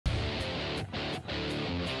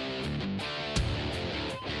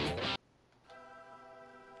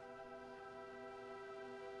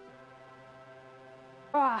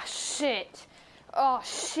Oh shit. Oh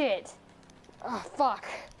shit. Oh fuck.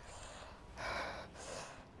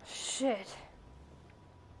 Shit.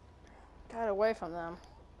 Got away from them.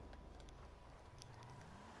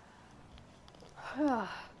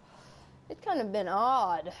 It's kind of been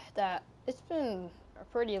odd that it's been a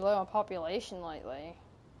pretty low population lately.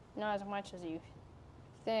 Not as much as you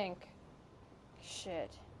think.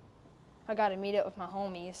 Shit. I gotta meet up with my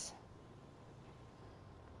homies.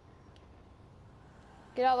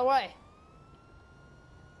 Get out of the way.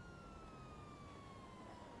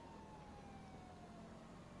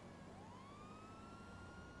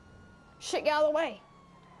 Shit, get out of the way.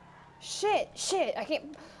 Shit, I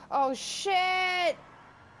can't. Oh shit.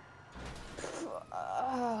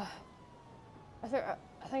 I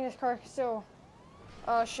think this car can still.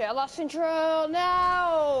 Oh shit, I lost control.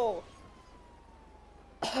 No.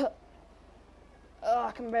 Oh,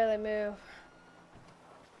 I can barely move.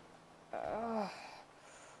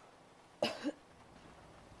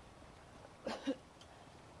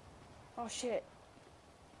 Oh shit.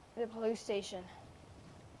 The police station.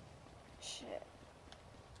 Shit.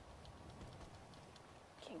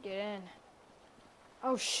 Can't get in.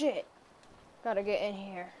 Oh shit. Gotta get in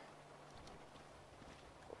here.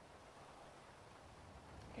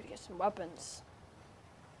 Gotta get some weapons.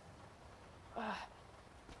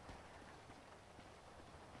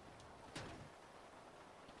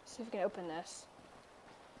 See if we can open this.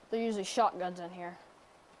 They're usually shotguns in here.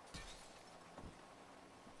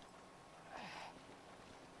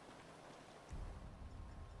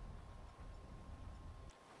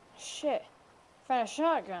 Shit. Found a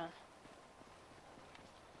shotgun.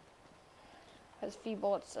 Has a few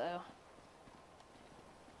bullets though.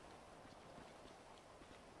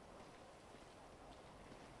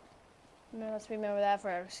 Let's remember that for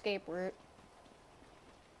our escape route.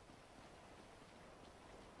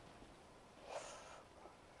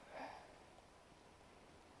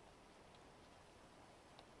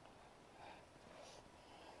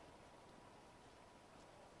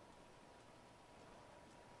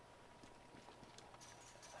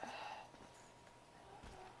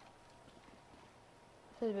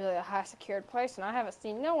 This is really a high secured place and I haven't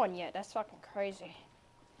seen no one yet. That's fucking crazy.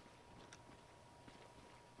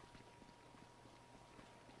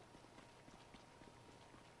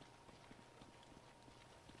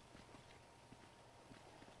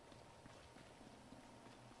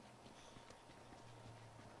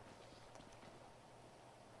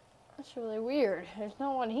 That's really weird. There's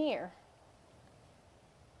no one here.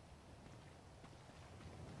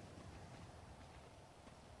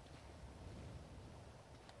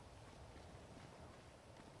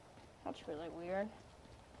 That's really weird.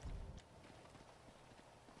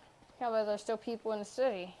 How about there's still people in the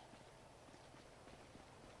city?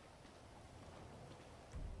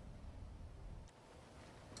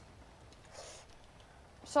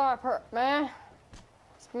 Sorry, man.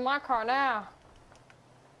 It's my car now.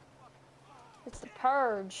 It's the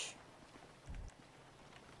purge.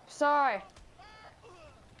 Sorry.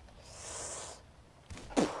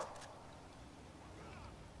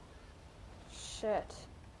 Shit.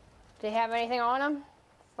 Did he have anything on him?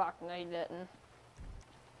 Fuck, no he didn't.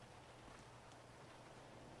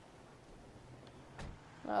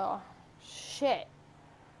 Oh, shit.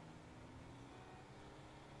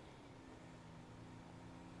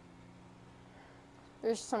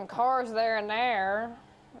 There's some cars there and there,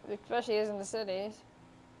 especially in the cities.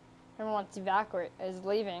 Everyone's is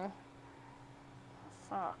leaving.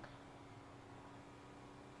 Fuck.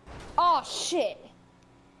 Oh shit!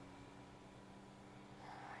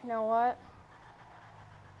 You know what?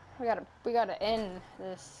 We gotta end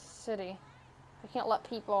this city. We can't let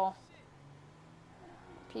people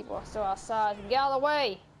are still outside. Get out of the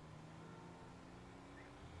way!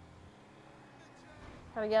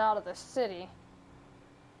 Gotta get out of the city.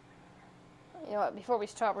 You know what, before we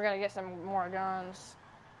stop, we gotta get some more guns.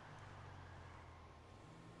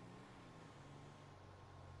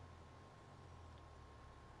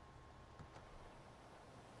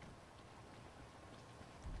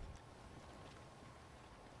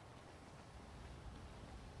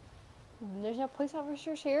 There's no police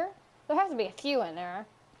officers here? There has to be a few in there.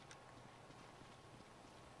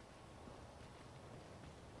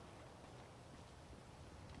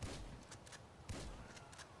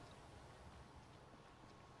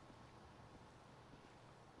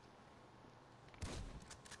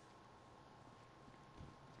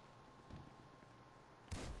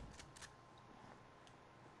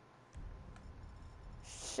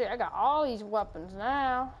 Shit, I got all these weapons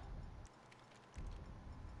now.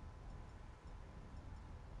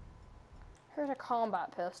 Here's a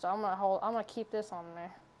combat pistol. I'm gonna keep this on me.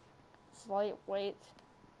 It's lightweight.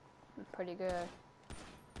 Pretty good.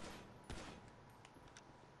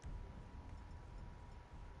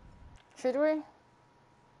 Should we?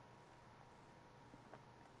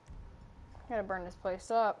 Gotta burn this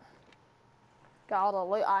place up. Got all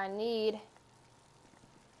the loot I need.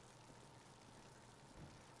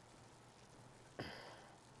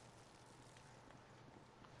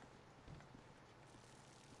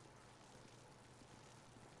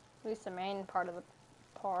 At least the main part of the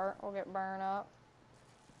part will get burned up.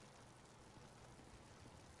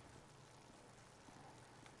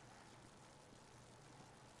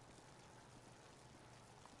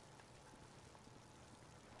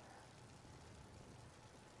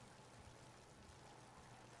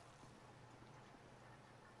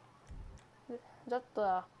 Is that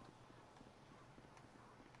the...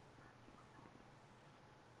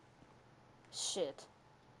 Shit.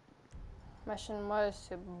 Mission was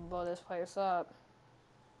to blow this place up.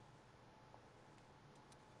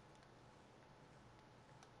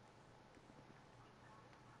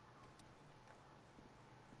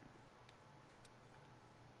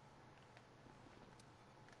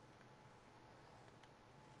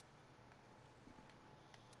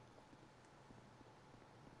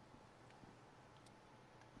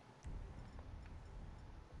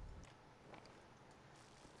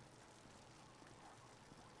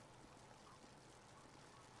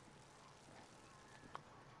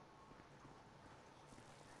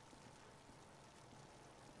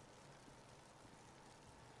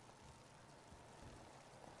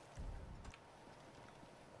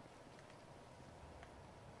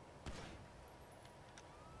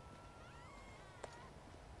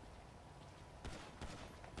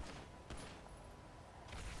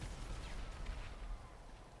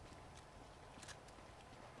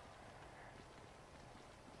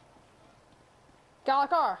 Got a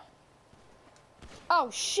car. Oh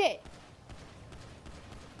shit.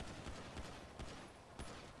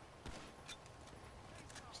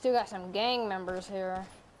 Still got some gang members here.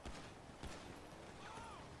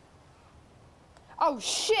 Oh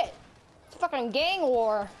shit. It's fucking gang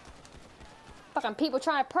war. Fucking people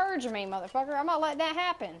trying to purge me, motherfucker. I'm not letting that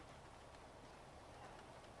happen.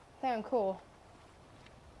 Damn cool.